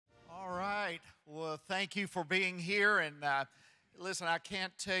Well, thank you for being here. And listen, I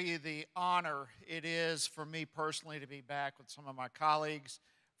can't tell you the honor it is for me personally to be back with some of my colleagues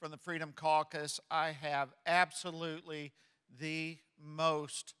from the Freedom Caucus. I have absolutely the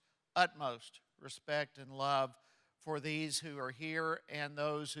utmost respect and love for these who are here and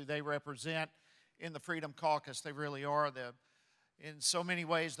those who they represent in the Freedom Caucus. They really are, in so many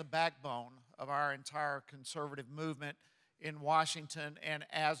ways, the backbone of our entire conservative movement in Washington and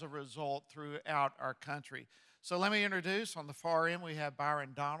as a result throughout our country. So let me introduce, on the far end we have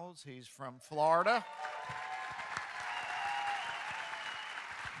Byron Donalds. He's from Florida.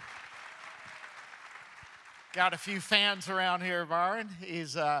 Got a few fans around here, Byron.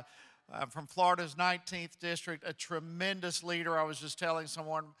 He's from Florida's 19th District, a tremendous leader. I was just telling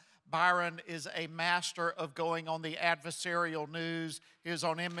someone, Byron is a master of going on the adversarial news. He was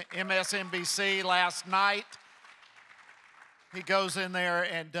on MSNBC last night. He goes in there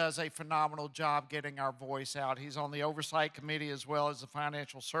and does a phenomenal job getting our voice out. He's on the Oversight Committee as well as the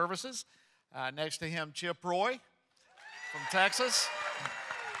Financial Services. Next to him, Chip Roy from Texas.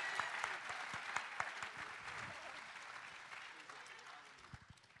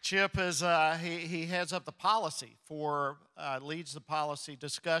 Chip is, he heads up the policy leads the policy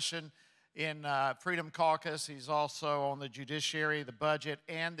discussion in Freedom Caucus. He's also on the Judiciary, the Budget,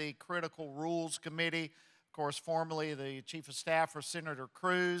 and the Critical Rules Committee. Of course, formerly the Chief of Staff for Senator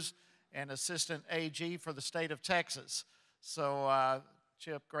Cruz and Assistant AG for the state of Texas. So,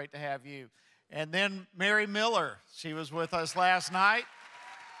 Chip, great to have you. And then Mary Miller, she was with us last night.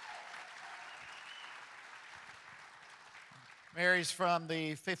 Mary's from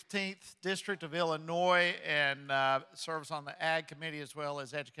the 15th District of Illinois and serves on the Ag Committee as well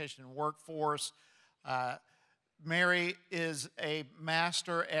as Education and Workforce. Mary is a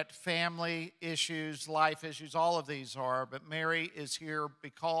master at family issues, life issues, all of these are, but Mary is here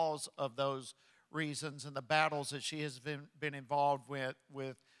because of those reasons and the battles that she has been involved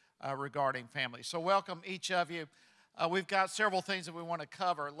with regarding family. So welcome each of you. We've got several things that we want to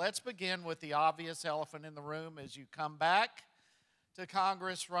cover. Let's begin with the obvious elephant in the room as you come back to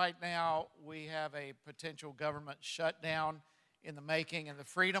Congress. Right now, we have a potential government shutdown in the making, and the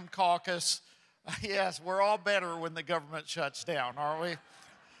Freedom Caucus. Yes, we're all better when the government shuts down, aren't we?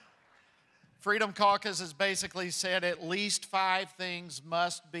 Freedom Caucus has basically said at least 5 things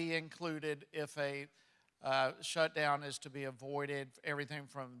must be included if a shutdown is to be avoided. Everything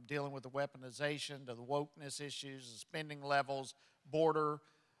from dealing with the weaponization to the wokeness issues, the spending levels, border.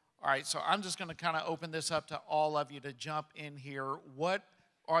 All right, so I'm just going to kind of open this up to all of you to jump in here. What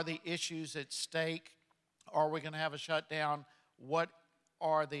are the issues at stake? Are we going to have a shutdown? What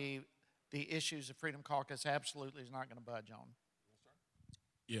are the issues the Freedom Caucus absolutely is not going to budge on?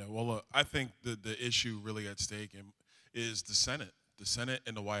 Yeah, well, I think the issue really at stake is the Senate. The Senate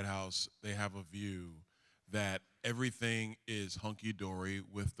and the White House, they have a view that everything is hunky-dory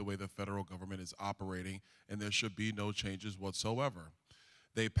with the way the federal government is operating, and there should be no changes whatsoever.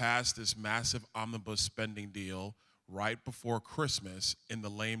 They passed this massive omnibus spending deal right before Christmas in the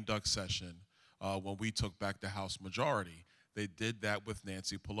lame duck session when we took back the House majority. They did that with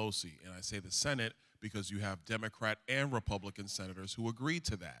Nancy Pelosi. And I say the Senate because you have Democrat and Republican senators who agreed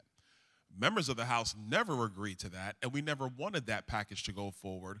to that. Members of the House never agreed to that, and we never wanted that package to go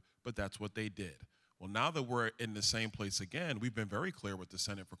forward, but that's what they did. Well, now that we're in the same place again, we've been very clear with the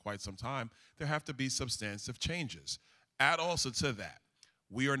Senate for quite some time, there have to be substantive changes. Add also to that,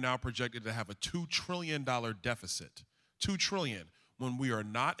 we are now projected to have a $2 trillion deficit. $2 trillion, when we are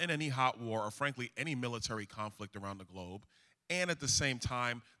not in any hot war or frankly any military conflict around the globe, and at the same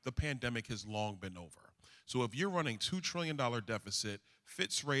time, the pandemic has long been over. So if you're running $2 trillion deficit,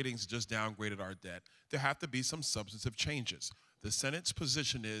 Fitch Ratings just downgraded our debt, there have to be some substantive changes. The Senate's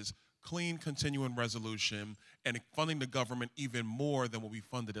position is clean continuing resolution and funding the government even more than what we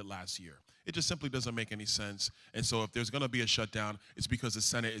funded it last year. It just simply doesn't make any sense. And so if there's going to be a shutdown, it's because the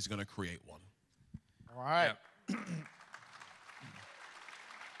Senate is going to create one. All right.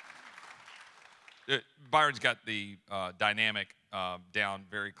 Yeah. Byron's got the dynamic down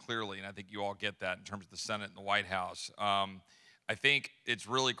very clearly, and I think you all get that in terms of the Senate and the White House. I think it's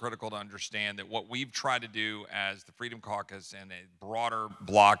really critical to understand that what we've tried to do as the Freedom Caucus and a broader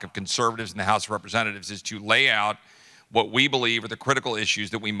block of conservatives in the House of Representatives is to lay out what we believe are the critical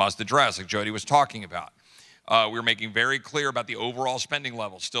issues that we must address, like Jody was talking about. We're making very clear about the overall spending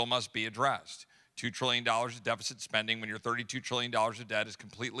level still must be addressed. $2 trillion of deficit spending when your $32 trillion of debt is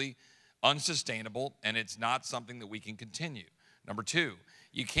completely unsustainable, and it's not something that we can continue. Number 2,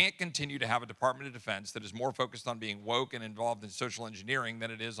 you can't continue to have a Department of Defense that is more focused on being woke and involved in social engineering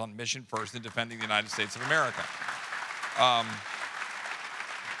than it is on mission first and defending the United States of America.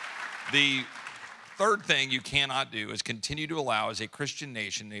 third thing you cannot do is continue to allow, as a Christian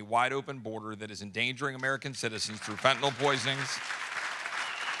nation, a wide open border that is endangering American citizens through fentanyl poisonings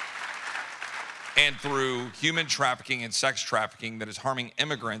and through human trafficking and sex trafficking that is harming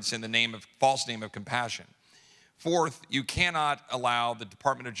immigrants in the false name of compassion. Fourth, you cannot allow the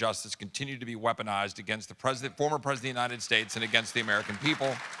Department of Justice continue to be weaponized against the former President of the United States and against the American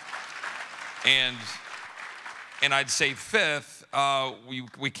people. And I'd say fifth,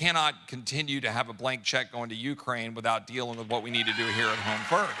 we cannot continue to have a blank check going to Ukraine without dealing with what we need to do here at home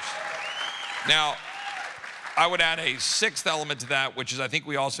first. Now, I would add a sixth element to that, which is I think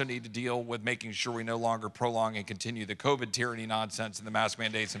we also need to deal with making sure we no longer prolong and continue the COVID tyranny nonsense and the mask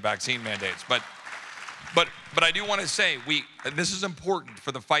mandates and vaccine mandates. But I do want to say, this is important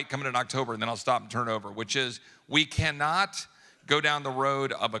for the fight coming in October, and then I'll stop and turn over, which is we cannot go down the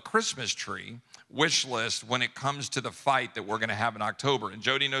road of a Christmas tree wish list when it comes to the fight that we're going to have in October. And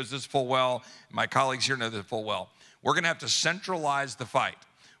Jody knows this full well. My colleagues here know this full well. We're going to have to centralize the fight.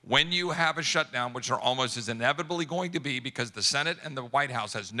 When you have a shutdown, which are almost as inevitably going to be because the Senate and the White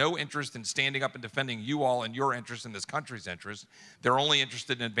House has no interest in standing up and defending you all and your interest in this country's interest, they're only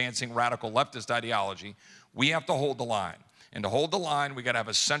interested in advancing radical leftist ideology. We have to hold the line. And to hold the line, we got to have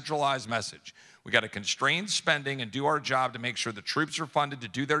a centralized message. We got to constrain spending and do our job to make sure the troops are funded to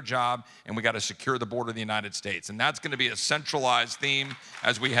do their job, and we got to secure the border of the United States. And that's going to be a centralized theme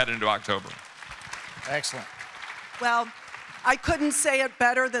as we head into October. Excellent. Well, I couldn't say it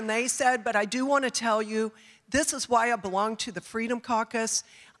better than they said, but I do want to tell you, this is why I belong to the Freedom Caucus.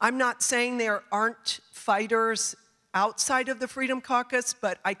 I'm not saying there aren't fighters outside of the Freedom Caucus,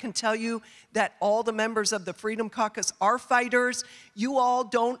 but I can tell you that all the members of the Freedom Caucus are fighters. You all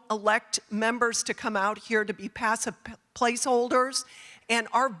don't elect members to come out here to be passive placeholders, and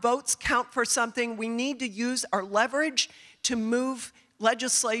our votes count for something. We need to use our leverage to move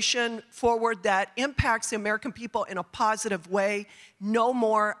legislation forward that impacts the American people in a positive way. No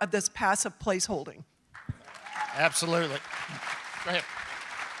more of this passive placeholding. Absolutely. Go ahead.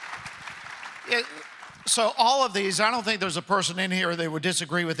 Yeah, so all of these, I don't think there's a person in here that would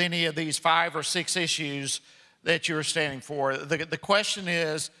disagree with any of these 5 or 6 issues that you're standing for. The question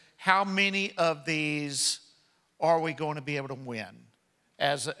is, how many of these are we going to be able to win?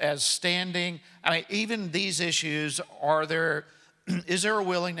 As standing, I mean, even these issues, is there a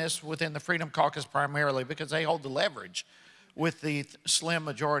willingness within the Freedom Caucus primarily, because they hold the leverage with the slim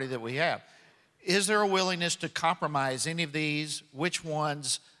majority that we have? Is there a willingness to compromise any of these? Which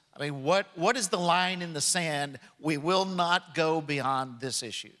ones? I mean, what is the line in the sand? We will not go beyond this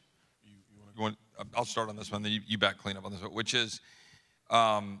issue. You want to go in? I'll start on this one, then you back clean up on this one, which is,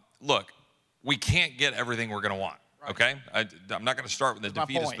 look, we can't get everything we're going to want, right. Okay? I'm not going to start with the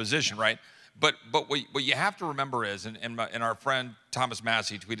defeatist position, right? But what you have to remember is, and our friend Thomas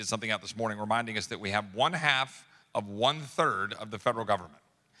Massey tweeted something out this morning reminding us that we have 1/2 of 1/3 of the federal government.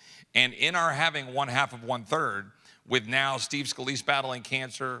 And in our having 1/2 of 1/3, with now Steve Scalise battling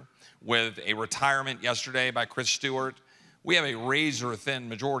cancer, with a retirement yesterday by Chris Stewart, we have a razor-thin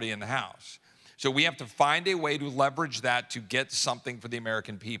majority in the House. So we have to find a way to leverage that to get something for the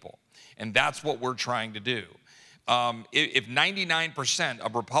American people. And that's what we're trying to do. If 99%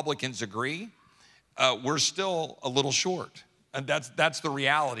 of Republicans agree, we're still a little short. And that's the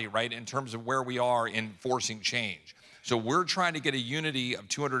reality, right, in terms of where we are in forcing change. So we're trying to get a unity of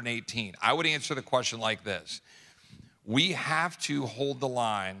 218. I would answer the question like this. We have to hold the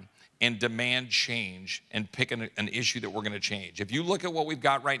line and demand change and pick an issue that we're going to change. If you look at what we've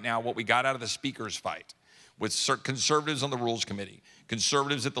got right now, what we got out of the speaker's fight, with conservatives on the Rules Committee,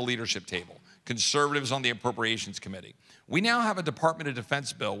 conservatives at the leadership table, conservatives on the Appropriations Committee, we now have a Department of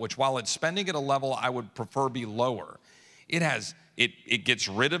Defense bill, which while it's spending at a level I would prefer be lower, it gets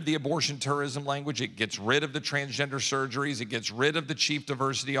rid of the abortion tourism language, it gets rid of the transgender surgeries, it gets rid of the chief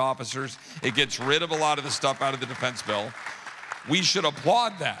diversity officers, it gets rid of a lot of the stuff out of the defense bill. We should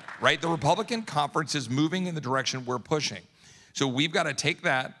applaud that, right? The Republican conference is moving in the direction we're pushing. So we've got to take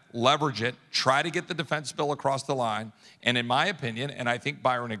that, leverage it, try to get the defense bill across the line, and in my opinion, and I think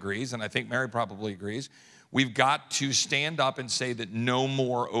Byron agrees, and I think Mary probably agrees, we've got to stand up and say that no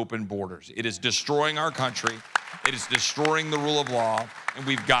more open borders. It is destroying our country. It is destroying the rule of law, and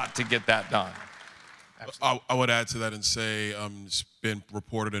we've got to get that done. I would add to that and say it's been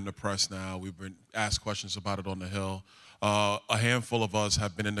reported in the press now. We've been asked questions about it on the Hill. A handful of us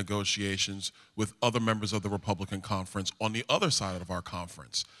have been in negotiations with other members of the Republican conference on the other side of our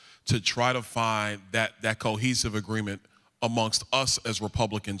conference to try to find that cohesive agreement amongst us as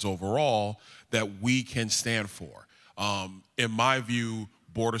Republicans overall that we can stand for. In my view,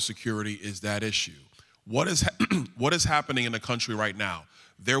 border security is that issue. What is happening in the country right now?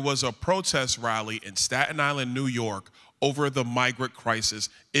 there was a protest rally in Staten Island, New York, over the migrant crisis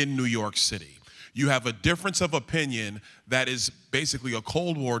in New York City. You have a difference of opinion that is basically a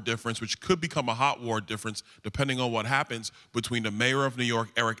Cold War difference, which could become a hot war difference depending on what happens between the mayor of New York,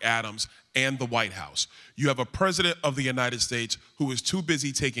 Eric Adams, and the White House. You have a president of the United States who is too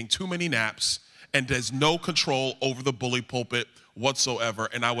busy taking too many naps and has no control over the bully pulpit whatsoever.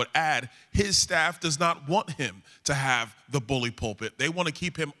 And I would add, his staff does not want him to have the bully pulpit. They want to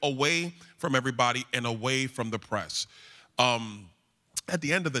keep him away from everybody and away from the press. At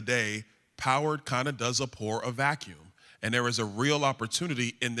the end of the day, power kind of does abhor a vacuum. And there is a real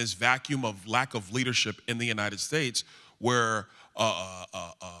opportunity in this vacuum of lack of leadership in the United States where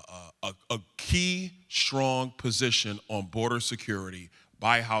a key, strong position on border security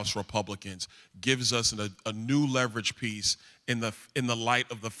by House Republicans gives us a new leverage piece in the light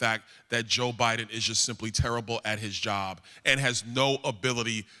of the fact that Joe Biden is just simply terrible at his job and has no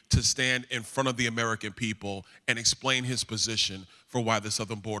ability to stand in front of the American people and explain his position for why the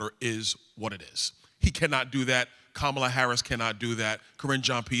southern border is what it is. He cannot do that. Kamala Harris cannot do that. Karine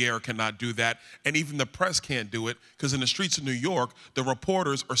Jean-Pierre cannot do that. And even the press can't do it because in the streets of New York, the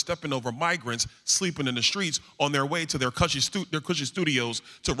reporters are stepping over migrants sleeping in the streets on their way to their cushy studios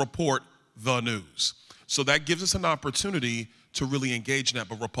to report the news. So that gives us an opportunity to really engage in that,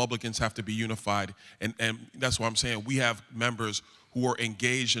 but Republicans have to be unified. And that's why I'm saying we have members who are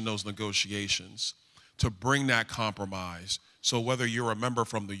engaged in those negotiations to bring that compromise. So whether you're a member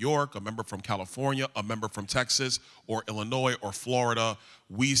from New York, a member from California, a member from Texas, or Illinois, or Florida,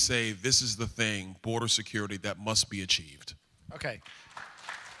 we say this is the thing, border security, that must be achieved. Okay.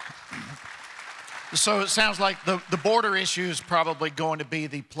 So it sounds like the border issue is probably going to be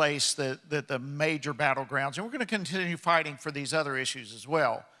the place that the major battlegrounds, and we're going to continue fighting for these other issues as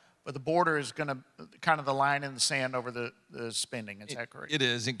well. But the border is going to kind of the line in the sand over the spending. Is that correct? It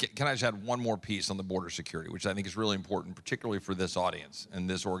is. And can I just add one more piece on the border security, which I think is really important, particularly for this audience and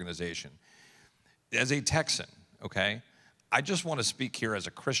this organization. As a Texan, okay, I just want to speak here as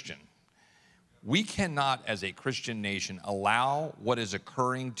a Christian. We cannot, as a Christian nation, allow what is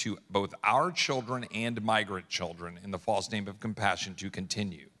occurring to both our children and migrant children in the false name of compassion to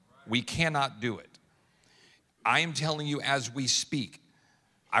continue. We cannot do it. I am telling you as we speak,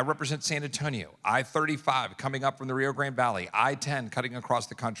 I represent San Antonio, I-35 coming up from the Rio Grande Valley, I-10 cutting across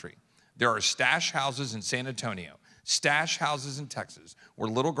the country. There are stash houses in San Antonio, stash houses in Texas, where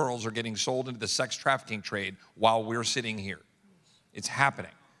little girls are getting sold into the sex trafficking trade while we're sitting here. It's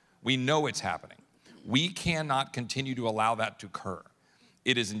happening. We know it's happening. We cannot continue to allow that to occur.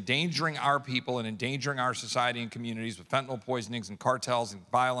 It is endangering our people and endangering our society and communities with fentanyl poisonings and cartels and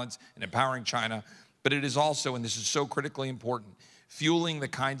violence and empowering China. But it is also, and this is so critically important, fueling the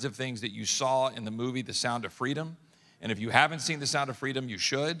kinds of things that you saw in the movie The Sound of Freedom. And if you haven't seen The Sound of Freedom, you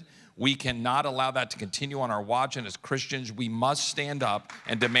should. We cannot allow that to continue on our watch, and as Christians, we must stand up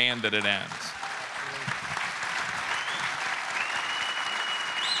and demand that it ends.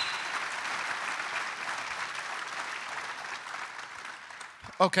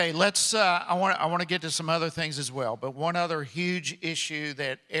 Okay, let's. I want to get to some other things as well, but one other huge issue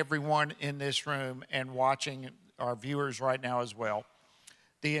that everyone in this room and watching our viewers right now as well,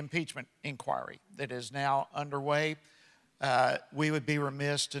 the impeachment inquiry that is now underway. We would be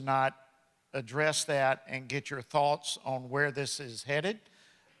remiss to not address that and get your thoughts on where this is headed.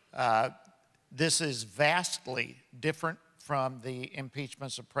 This is vastly different from the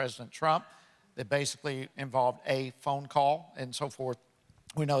impeachments of President Trump that basically involved a phone call and so forth.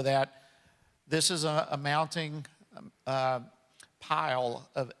 We know that. This is a mounting pile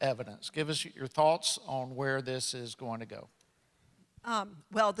of evidence. Give us your thoughts on where this is going to go.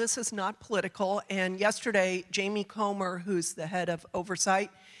 Well, this is not political, and yesterday, Jamie Comer, who's the head of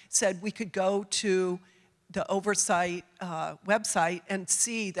oversight, said we could go to the oversight website and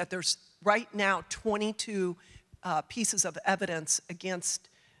see that there's right now 22 pieces of evidence against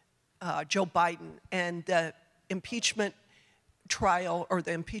Joe Biden, and the impeachment trial or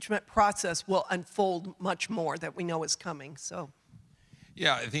the impeachment process will unfold much more that we know is coming. So,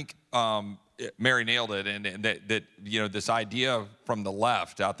 yeah, I think Mary nailed it, and that you know, this idea from the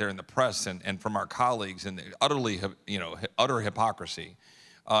left out there in the press and from our colleagues, and utterly, utter hypocrisy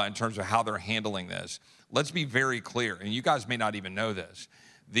in terms of how they're handling this. Let's be very clear, and you guys may not even know this.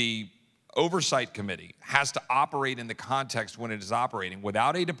 The Oversight Committee has to operate in the context when it is operating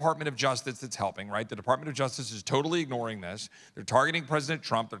without a Department of Justice that's helping, right? The Department of Justice is totally ignoring this. They're targeting President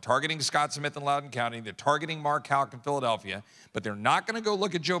Trump. They're targeting Scott Smith in Loudoun County. They're targeting Mark Houck in Philadelphia. But they're not going to go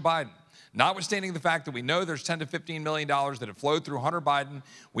look at Joe Biden. Notwithstanding the fact that we know there's $10 to $15 million that have flowed through Hunter Biden,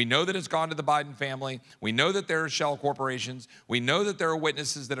 we know that it's gone to the Biden family, we know that there are shell corporations, we know that there are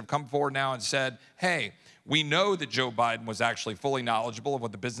witnesses that have come forward now and said, hey, we know that Joe Biden was actually fully knowledgeable of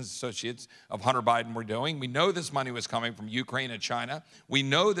what the business associates of Hunter Biden were doing. We know this money was coming from Ukraine and China. We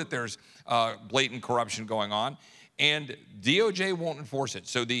know that there's blatant corruption going on, and DOJ won't enforce it.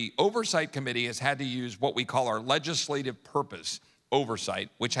 So the Oversight Committee has had to use what we call our legislative purpose oversight,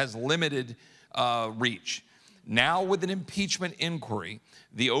 which has limited reach. Now with an impeachment inquiry,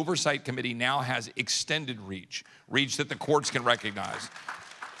 the Oversight Committee now has extended reach that the courts can recognize.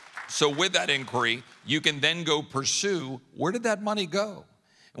 So with that inquiry, you can then go pursue, where did that money go?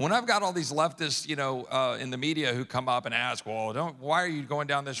 And when I've got all these leftists, in the media who come up and ask, well, why are you going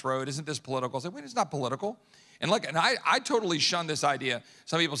down this road? Isn't this political? I say, wait, it's not political. And look, I totally shun this idea.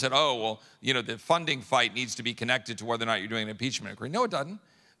 Some people said, oh, well, the funding fight needs to be connected to whether or not you're doing an impeachment inquiry. No, it doesn't.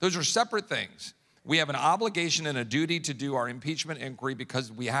 Those are separate things. We have an obligation and a duty to do our impeachment inquiry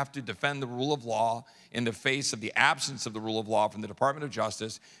because we have to defend the rule of law in the face of the absence of the rule of law from the Department of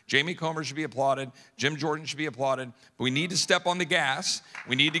Justice. Jamie Comer should be applauded. Jim Jordan should be applauded. But we need to step on the gas.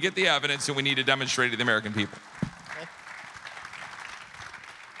 We need to get the evidence, and we need to demonstrate it to the American people.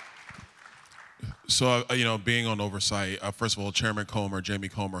 So, being on oversight, first of all, Chairman Comer, Jamie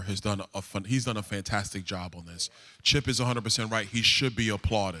Comer, he's done a fantastic job on this. Chip is 100% right. He should be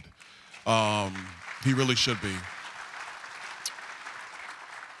applauded. He really should be.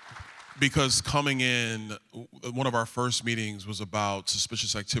 Because coming in, one of our first meetings was about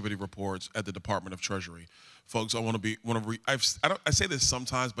suspicious activity reports at the Department of Treasury. Folks, I say this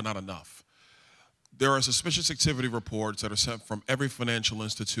sometimes, but not enough. There are suspicious activity reports that are sent from every financial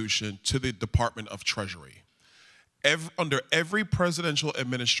institution to the Department of Treasury. Under every presidential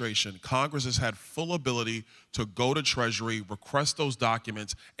administration, Congress has had full ability to go to Treasury, request those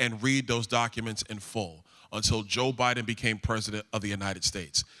documents, and read those documents in full until Joe Biden became president of the United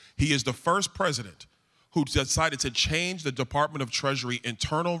States. He is the first president who decided to change the Department of Treasury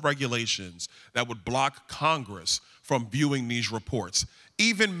internal regulations that would block Congress from viewing these reports.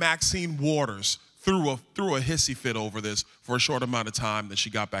 Even Maxine Waters threw a hissy fit over this for a short amount of time, then she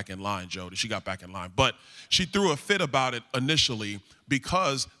got back in line, Jody. She got back in line. But she threw a fit about it initially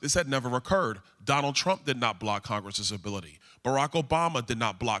because this had never occurred. Donald Trump did not block Congress's ability. Barack Obama did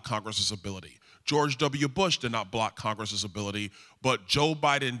not block Congress's ability. George W. Bush did not block Congress's ability, but Joe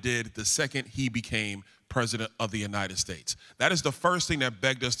Biden did the second he became president of the United States. That is the first thing that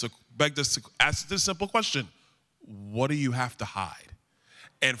begged us to ask this simple question: what do you have to hide?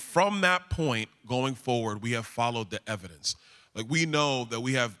 And from that point going forward, we have followed the evidence. Like, we know that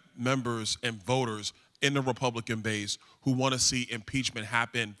we have members and voters in the Republican base who want to see impeachment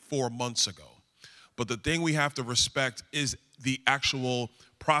happen 4 months ago. But the thing we have to respect is the actual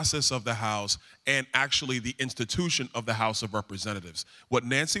process of the House and actually the institution of the House of Representatives. What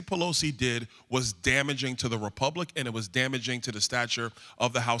Nancy Pelosi did was damaging to the Republic, and it was damaging to the stature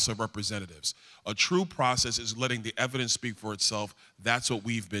of the House of Representatives. A true process is letting the evidence speak for itself. That's what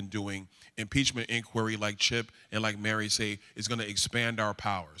we've been doing. Impeachment inquiry, like Chip and like Mary say, is going to expand our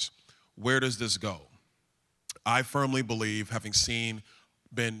powers. Where does this go? I firmly believe, having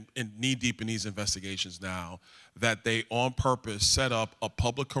been knee-deep in these investigations now, that they on purpose set up a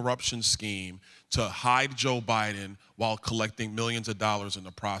public corruption scheme to hide Joe Biden while collecting millions of dollars in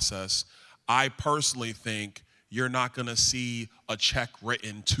the process. I personally think you're not going to see a check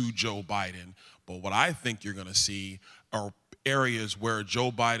written to Joe Biden, but what I think you're going to see are areas where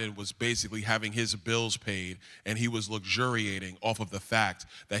Joe Biden was basically having his bills paid, and he was luxuriating off of the fact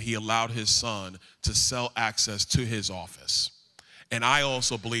that he allowed his son to sell access to his office. And I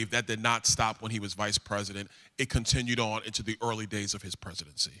also believe that did not stop when he was vice president. It continued on into the early days of his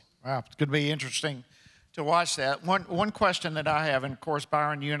presidency. Wow, it's going to be interesting to watch that. One question that I have, and of course,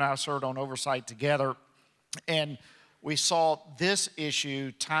 Byron, you and I served on oversight together, and we saw this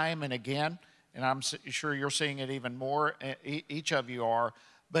issue time and again, and I'm sure you're seeing it even more, each of you are.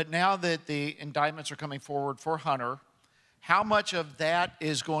 But now that the indictments are coming forward for Hunter, how much of that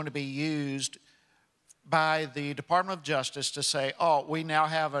is going to be used by the Department of Justice to say, oh, we now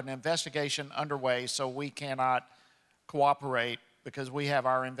have an investigation underway, so we cannot cooperate because we have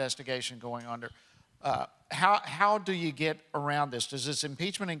our investigation going under? How do you get around this? Does this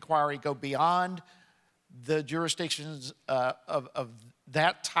impeachment inquiry go beyond the jurisdictions of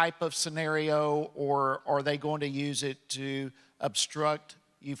that type of scenario, or are they going to use it to obstruct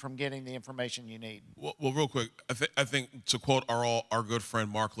you from getting the information you need? Well, real quick, I think to quote our good friend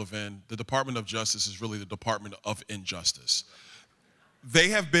Mark Levin, the Department of Justice is really the Department of Injustice. They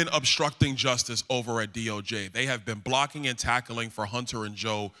have been obstructing justice over at DOJ. They have been blocking and tackling for Hunter and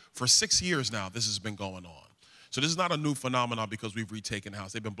Joe for 6 years now. This has been going on. So this is not a new phenomenon because we've retaken the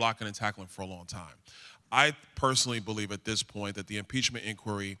House. They've been blocking and tackling for a long time. I personally believe at this point that the impeachment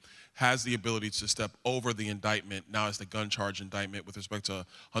inquiry has the ability to step over the indictment. Now it's the gun charge indictment with respect to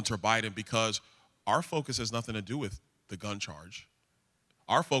Hunter Biden, because our focus has nothing to do with the gun charge.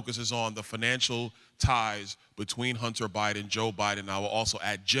 Our focus is on the financial ties between Hunter Biden, Joe Biden, and I will also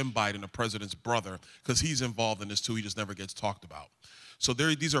add Jim Biden, the president's brother, because he's involved in this too. He just never gets talked about. So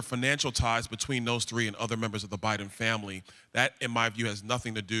these are financial ties between those three and other members of the Biden family. That, in my view, has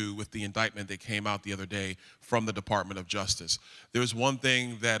nothing to do with the indictment that came out the other day from the Department of Justice. There's one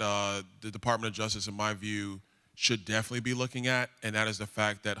thing that the Department of Justice, in my view, should definitely be looking at, and that is the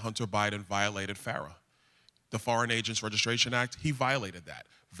fact that Hunter Biden violated FARA. The Foreign Agents Registration Act, he violated that.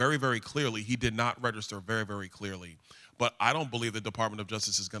 Very, very clearly. He did not register very, very clearly. But I don't believe the Department of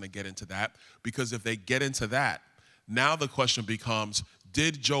Justice is going to get into that, because if they get into that, now the question becomes,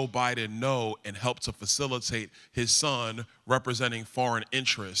 did Joe Biden know and help to facilitate his son representing foreign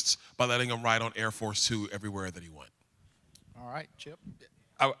interests by letting him ride on Air Force Two everywhere that he went? All right, Chip.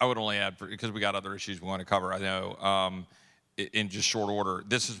 I would only add, because we got other issues we want to cover, I know, in just short order,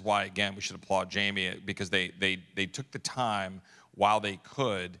 this is why, again, we should applaud Jamie, because they took the time while they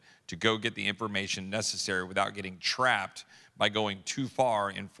could to go get the information necessary without getting trapped by going too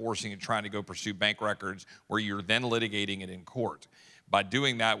far in forcing and trying to go pursue bank records where you're then litigating it in court. By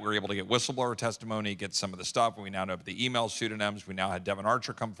doing that, we were able to get whistleblower testimony, get some of the stuff. We now know the email pseudonyms. We now had Devin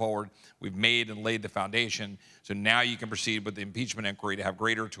Archer come forward. We've made and laid the foundation. So now you can proceed with the impeachment inquiry to have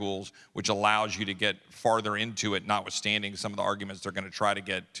greater tools, which allows you to get farther into it, notwithstanding some of the arguments they're going to try to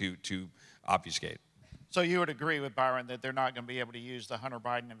get to obfuscate. So you would agree with Byron that they're not going to be able to use the Hunter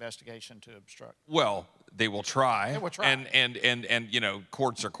Biden investigation to obstruct? Well, they will try. They will try. And you know,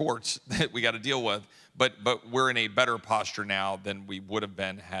 courts are courts that we got to deal with. But we're in a better posture now than we would have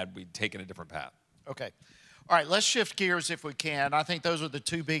been had we taken a different path. Okay. All right, let's shift gears if we can. I think those are the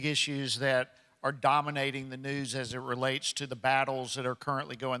two big issues that are dominating the news as it relates to the battles that are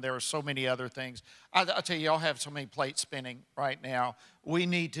currently going. There are so many other things. I'll tell you, y'all have so many plates spinning right now. We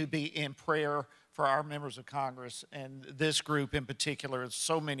need to be in prayer for our members of Congress and this group in particular.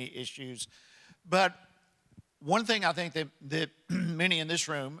 So many issues. But one thing I think that many in this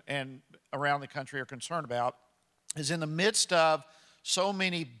room and around the country are concerned about is, in the midst of so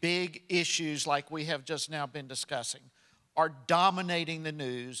many big issues like we have just now been discussing are dominating the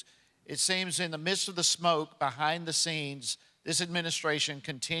news, it seems in the midst of the smoke behind the scenes, this administration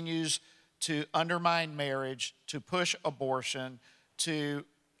continues to undermine marriage, to push abortion, to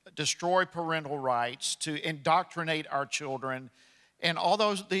destroy parental rights, to indoctrinate our children. And all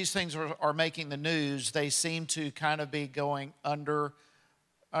these things are making the news. They seem to kind of be going under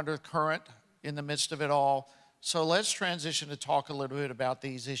current in the midst of it all. So let's transition to talk a little bit about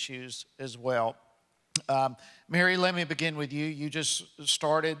these issues as well. Mary, let me begin with you. You just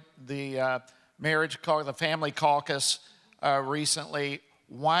started the the Family Caucus recently.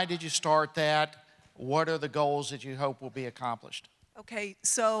 Why did you start that? What are the goals that you hope will be accomplished? Okay,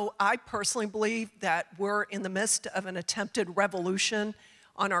 so I personally believe that we're in the midst of an attempted revolution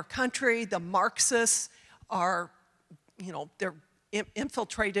on our country. The Marxists are, they're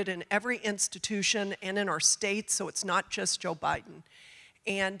infiltrated in every institution and in our state, so it's not just Joe Biden.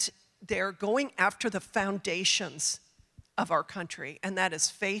 And they're going after the foundations of our country, and that is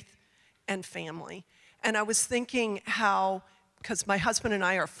faith and family. And I was thinking how, because my husband and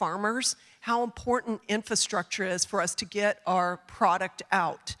I are farmers, how important infrastructure is for us to get our product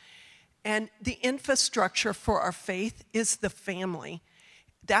out. And the infrastructure for our faith is the family.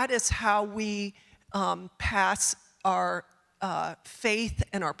 That is how we pass our faith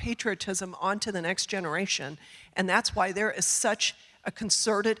and our patriotism on to the next generation. And that's why there is such a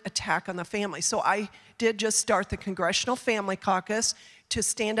concerted attack on the family. So I did just start the Congressional Family Caucus to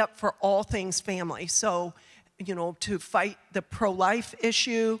stand up for all things family. So, to fight the pro-life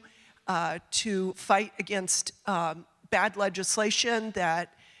issue, to fight against bad legislation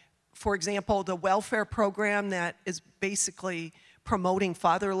that, for example, the welfare program that is basically promoting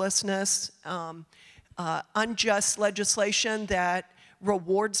fatherlessness, unjust legislation that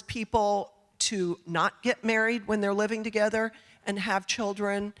rewards people to not get married when they're living together and have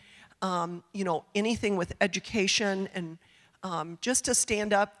children, anything with education, and just to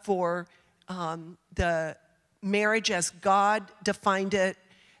stand up for the marriage as God defined it,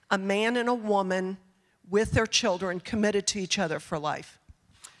 a man and a woman with their children committed to each other for life.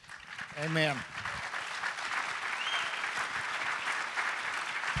 Amen.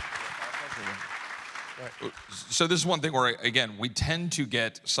 So this is one thing where, again, we tend to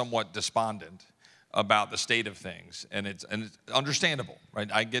get somewhat despondent about the state of things, and it's understandable, right?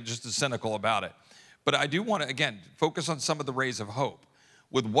 I get just as cynical about it. But I do want to, again, focus on some of the rays of hope.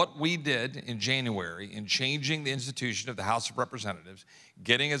 With what we did in January in changing the institution of the House of Representatives,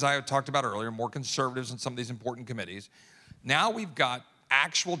 getting, as I talked about earlier, more conservatives in some of these important committees, now we've got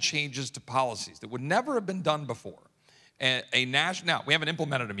actual changes to policies that would never have been done before. And now, we haven't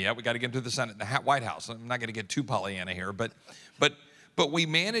implemented them yet. We got to get them to the Senate and the White House. I'm not going to get too Pollyanna here, but we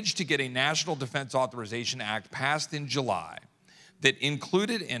managed to get a National Defense Authorization Act passed in July that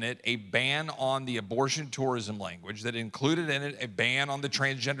included in it a ban on the abortion tourism language, that included in it a ban on the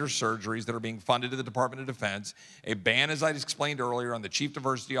transgender surgeries that are being funded to the Department of Defense, a ban, as I explained earlier, on the chief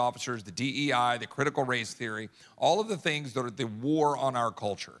diversity officers, the DEI, the critical race theory, all of the things that are the war on our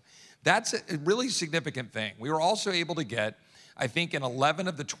culture. That's a really significant thing. We were also able to get, I think, in 11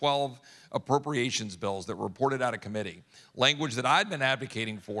 of the 12 appropriations bills that were reported out of committee, language that I'd been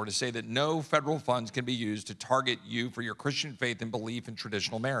advocating for to say that no federal funds can be used to target you for your Christian faith and belief in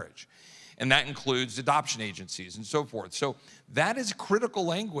traditional marriage. And that includes adoption agencies and so forth. So that is critical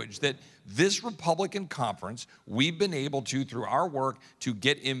language that this Republican conference, we've been able to, through our work, to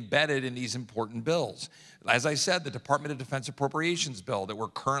get embedded in these important bills. As I said, the Department of Defense appropriations bill that we're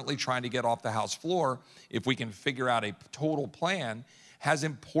currently trying to get off the House floor, if we can figure out a total plan, has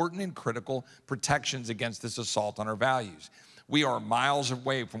important and critical protections against this assault on our values. We are miles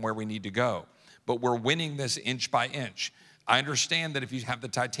away from where we need to go, but we're winning this inch by inch. I understand that if you have the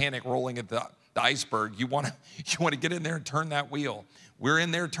Titanic rolling at the iceberg, you want to get in there and turn that wheel. We're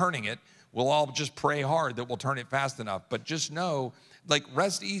in there turning it. We'll all just pray hard that we'll turn it fast enough. But just know, like,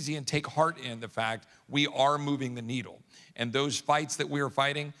 rest easy and take heart in the fact we are moving the needle. And those fights that we are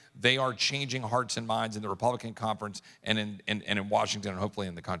fighting, they are changing hearts and minds in the Republican conference and in Washington and hopefully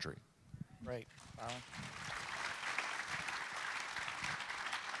in the country. Great. Byron?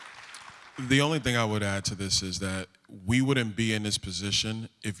 The only thing I would add to this is that we wouldn't be in this position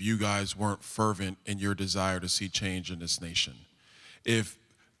if you guys weren't fervent in your desire to see change in this nation. If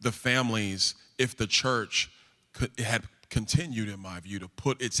the families, if the church had continued, in my view, to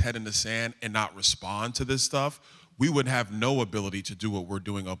put its head in the sand and not respond to this stuff, we would have no ability to do what we're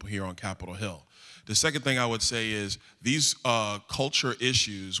doing up here on Capitol Hill. The second thing I would say is these culture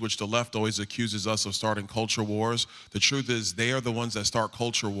issues, which the left always accuses us of starting culture wars, the truth is they are the ones that start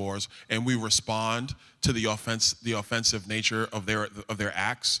culture wars, and we respond to the offensive nature of their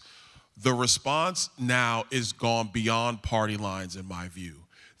acts. The response now is gone beyond party lines, in my view.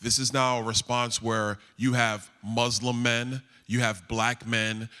 This is now a response where you have Muslim men, you have black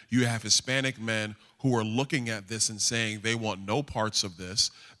men, you have Hispanic men who are looking at this and saying they want no parts of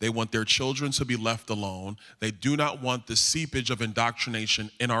this. They want their children to be left alone. They do not want the seepage of indoctrination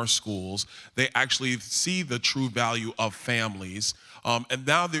in our schools. They actually see the true value of families. And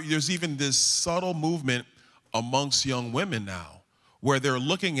now there's even this subtle movement amongst young women now where they're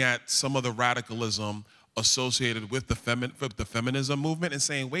looking at some of the radicalism associated with the feminism movement and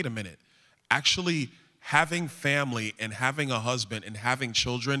saying, wait a minute, actually having family and having a husband and having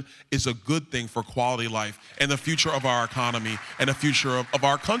children is a good thing for quality life and the future of our economy and the future of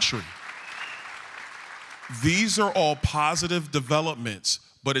our country. These are all positive developments,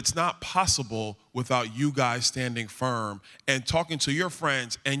 but it's not possible without you guys standing firm and talking to your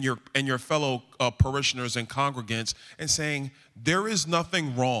friends and your fellow parishioners and congregants and saying, there is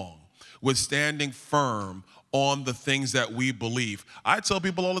nothing wrong with standing firm on the things that we believe. I tell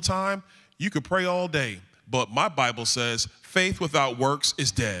people all the time, you could pray all day, but my Bible says faith without works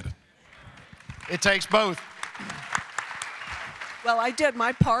is dead. It takes both. Well, I did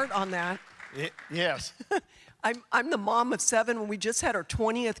my part on that. Yes. I'm the mom of 7, and we just had our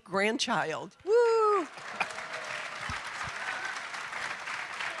 20th grandchild. Woo!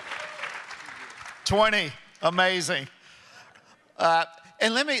 20, amazing.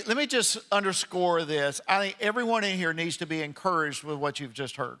 And let me just underscore this. I think everyone in here needs to be encouraged with what you've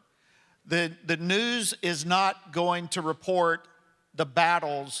just heard. The news is not going to report the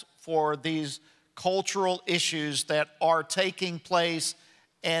battles for these cultural issues that are taking place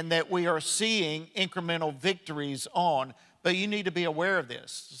and that we are seeing incremental victories on. But you need to be aware of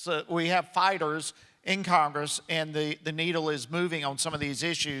this. So we have fighters in Congress, and the needle is moving on some of these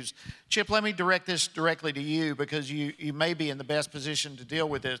issues. Chip, let me direct this directly to you because you may be in the best position to deal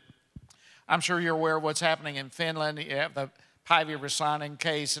with this. I'm sure you're aware of what's happening in Finland. You have the Päivi resigning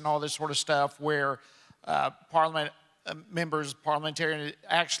case and all this sort of stuff where parliamentarians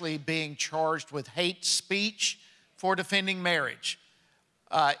actually being charged with hate speech for defending marriage.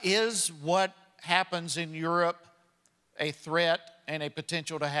 Is what happens in Europe a threat and a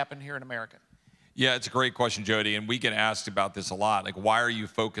potential to happen here in America? Yeah, it's a great question, Jody, and we get asked about this a lot. Like, why are you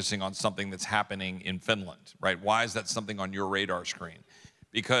focusing on something that's happening in Finland, right? Why is that something on your radar screen?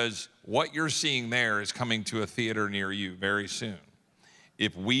 Because what you're seeing there is coming to a theater near you very soon.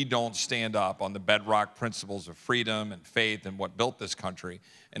 If we don't stand up on the bedrock principles of freedom and faith and what built this country,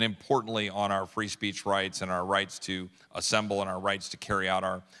 and importantly on our free speech rights and our rights to assemble and our rights to carry out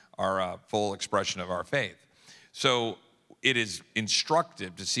our full expression of our faith. So it is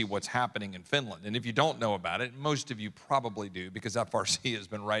instructive to see what's happening in Finland. And if you don't know about it, most of you probably do, because FRC has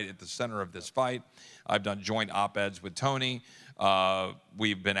been right at the center of this fight. I've done joint op-eds with Tony.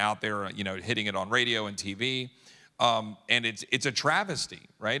 We've been out there, hitting it on radio and TV. And it's a travesty,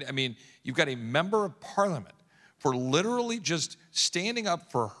 right? I mean, you've got a member of parliament for literally just standing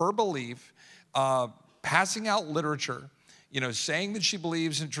up for her belief, passing out literature, saying that she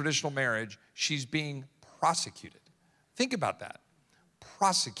believes in traditional marriage. She's being prosecuted. Think about that.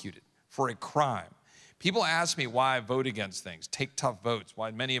 Prosecuted for a crime. People ask me why I vote against things, take tough votes, why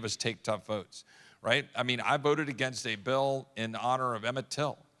many of us take tough votes, right? I mean, I voted against a bill in honor of Emmett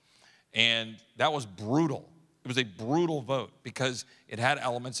Till, and that was brutal. It was a brutal vote because it had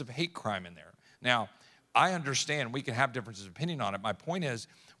elements of hate crime in there. Now, I understand we can have differences of opinion on it. My point is,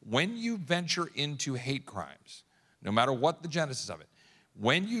 when you venture into hate crimes, no matter what the genesis of it,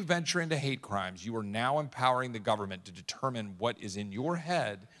 when you venture into hate crimes, you are now empowering the government to determine what is in your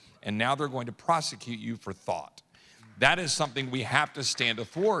head, and now they're going to prosecute you for thought. That is something we have to stand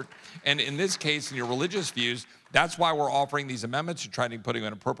athwart. And in this case, in your religious views, that's why we're offering these amendments and trying to put in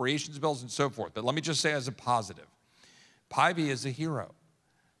appropriations bills and so forth. But let me just say as a positive, Pivy is a hero.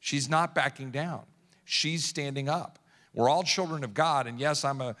 She's not backing down. She's standing up. We're all children of God, and yes,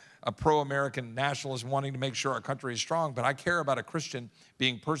 I'm a pro-American nationalist wanting to make sure our country is strong, but I care about a Christian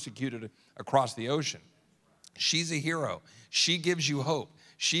being persecuted across the ocean. She's a hero. She gives you hope.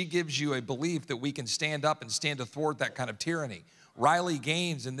 She gives you a belief that we can stand up and stand athwart that kind of tyranny. Riley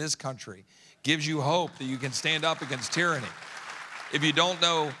Gaines in this country gives you hope that you can stand up against tyranny. If you don't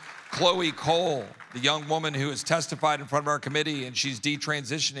know Chloe Cole, the young woman who has testified in front of our committee, and she's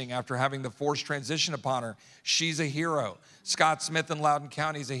detransitioning after having the forced transition upon her, she's a hero. Scott Smith in Loudoun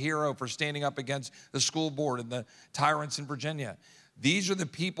County is a hero for standing up against the school board and the tyrants in Virginia. These are the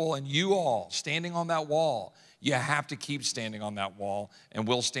people, and you all standing on that wall. You have to keep standing on that wall, and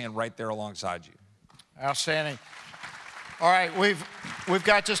we'll stand right there alongside you. Outstanding. All right, we've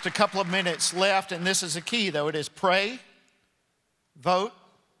got just a couple of minutes left, and this is a key, though. It is pray, vote,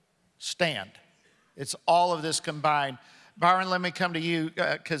 stand. It's all of this combined. Byron, let me come to you,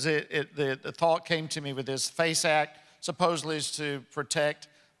 because the thought came to me with this. FACE Act supposedly is to protect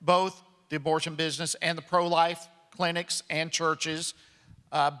both the abortion business and the pro-life clinics and churches,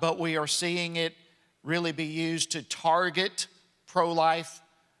 but we are seeing it really be used to target pro-life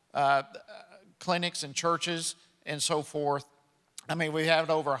clinics and churches and so forth. I mean, we have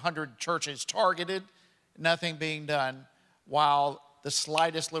over 100 churches targeted, nothing being done, while the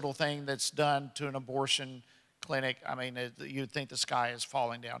slightest little thing that's done to an abortion clinic, I mean, you'd think the sky is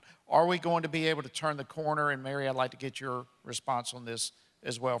falling down. Are we going to be able to turn the corner? And Mary, I'd like to get your response on this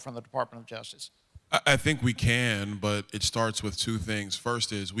as well from the Department of Justice. I think we can, but it starts with two things.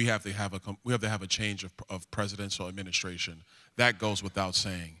 First is we have to have a change of presidential administration. That goes without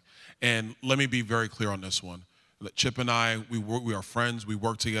saying. And let me be very clear on this one. Chip and I, we are friends, we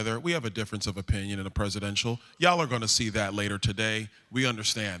work together. We have a difference of opinion in the presidential. Y'all are going to see that later today. We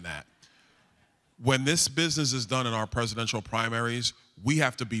understand that. When this business is done in our presidential primaries, we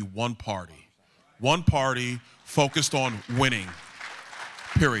have to be one party focused on winning,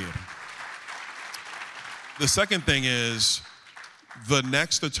 period. The second thing is the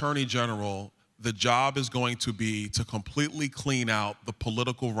next Attorney General, the job is going to be to completely clean out the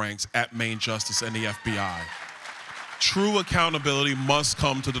political ranks at Main Justice and the FBI. True accountability must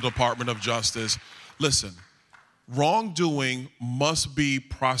come to the Department of Justice. Listen, wrongdoing must be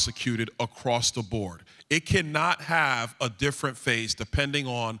prosecuted across the board. It cannot have a different face depending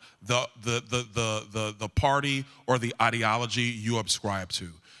on the party or the ideology you subscribe to.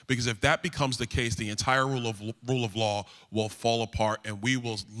 Because if that becomes the case, the entire rule of law will fall apart and we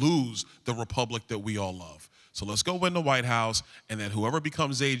will lose the republic that we all love. So let's go win the White House, and then whoever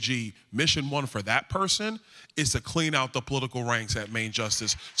becomes AG, mission one for that person is to clean out the political ranks at Main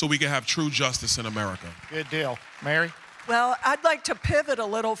Justice so we can have true justice in America. Good deal. Mary? Well, I'd like to pivot a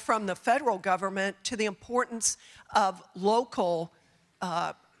little from the federal government to the importance of local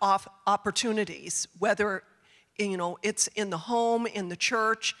opportunities, whether it's in the home, in the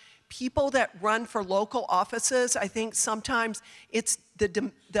church. People that run for local offices, I think sometimes it's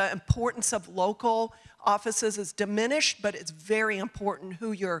the importance of local offices is diminished, but it's very important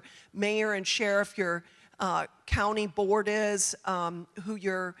who your mayor and sheriff, your county board is, who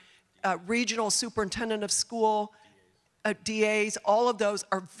your regional superintendent of school, DAs, all of those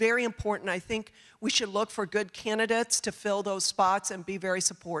are very important. I think we should look for good candidates to fill those spots and be very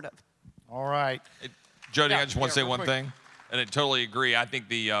supportive. All right. Jody, I just want to say real one quick. thing, and I totally agree. I think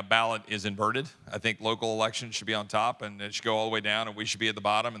the ballot is inverted. I think local elections should be on top, and it should go all the way down, and we should be at the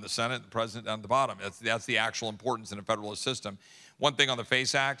bottom, and the Senate and the president down at the bottom. That's the actual importance in a federalist system. One thing on the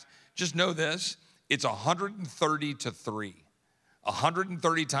FACE Act, just know this, it's 130 to 3.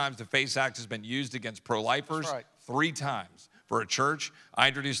 130 times the FACE Act has been used against pro-lifers, That's right. 3 times for a church. I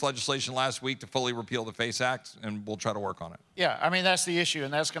introduced legislation last week to fully repeal the FACE Act, and we'll try to work on it. Yeah, I mean, that's the issue,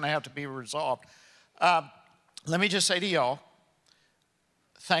 and that's going to have to be resolved. Let me just say to y'all,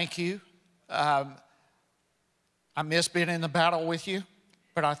 thank you. I miss being in the battle with you,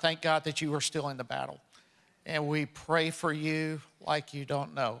 but I thank God that you are still in the battle. And we pray for you like you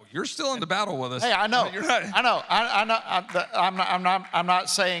don't know. You're still in the battle with us. Hey, I know. You're not. I know. I'm not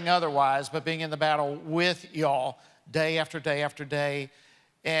saying otherwise, but being in the battle with y'all day after day after day,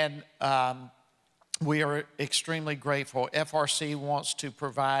 and we are extremely grateful. FRC wants to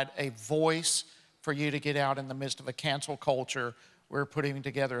provide a voice for you to get out in the midst of a cancel culture. We're putting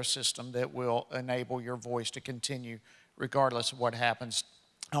together a system that will enable your voice to continue regardless of what happens.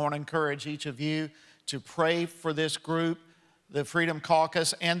 I want to encourage each of you to pray for this group, the Freedom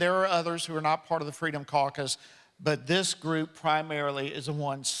Caucus, and there are others who are not part of the Freedom Caucus, but this group primarily is the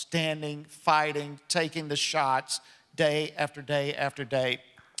one standing, fighting, taking the shots day after day after day.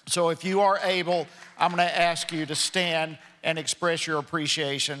 So if you are able, I'm going to ask you to stand and express your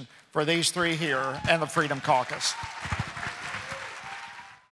appreciation for these 3 here and the Freedom Caucus.